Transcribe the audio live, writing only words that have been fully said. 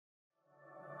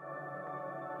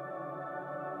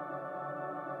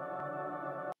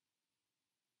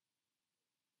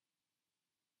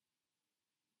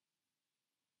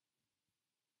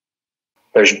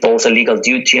There's both a legal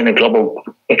duty and a global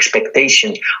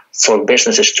expectation for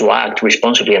businesses to act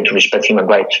responsibly and to respect human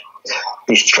rights.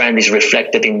 This trend is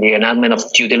reflected in the enactment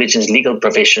of due diligence legal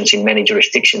provisions in many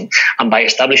jurisdictions and by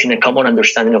establishing a common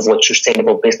understanding of what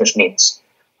sustainable business means.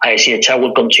 ISHR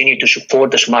will continue to support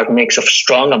the smart mix of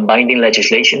strong and binding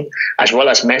legislation, as well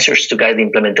as measures to guide the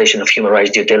implementation of human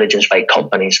rights due diligence by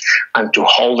companies and to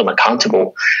hold them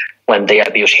accountable when they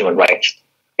abuse human rights.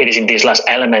 It is in this last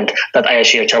element that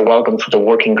ISHR welcomes the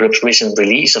working group's recent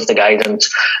release of the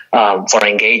guidance for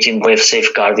engaging with,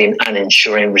 safeguarding, and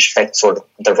ensuring respect for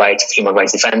the rights of human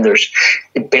rights defenders.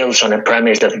 It builds on a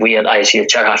premise that we at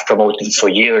ISHR have promoted for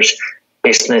years.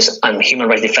 Business and human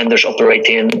rights defenders operate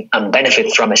in and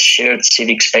benefit from a shared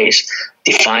civic space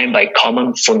defined by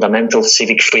common fundamental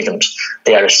civic freedoms.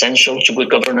 They are essential to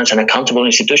good governance and accountable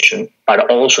institutions,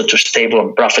 but also to stable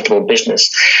and profitable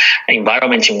business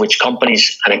environments in which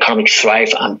companies and economies thrive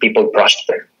and people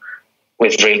prosper.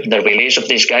 With the release of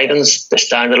this guidance, the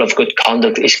standard of good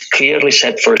conduct is clearly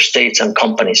set for states and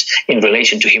companies in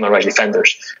relation to human rights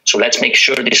defenders. So let's make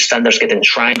sure these standards get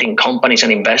enshrined in companies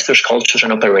and investors' cultures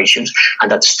and operations, and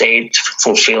that states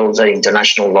fulfill their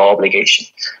international law obligation.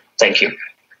 Thank you.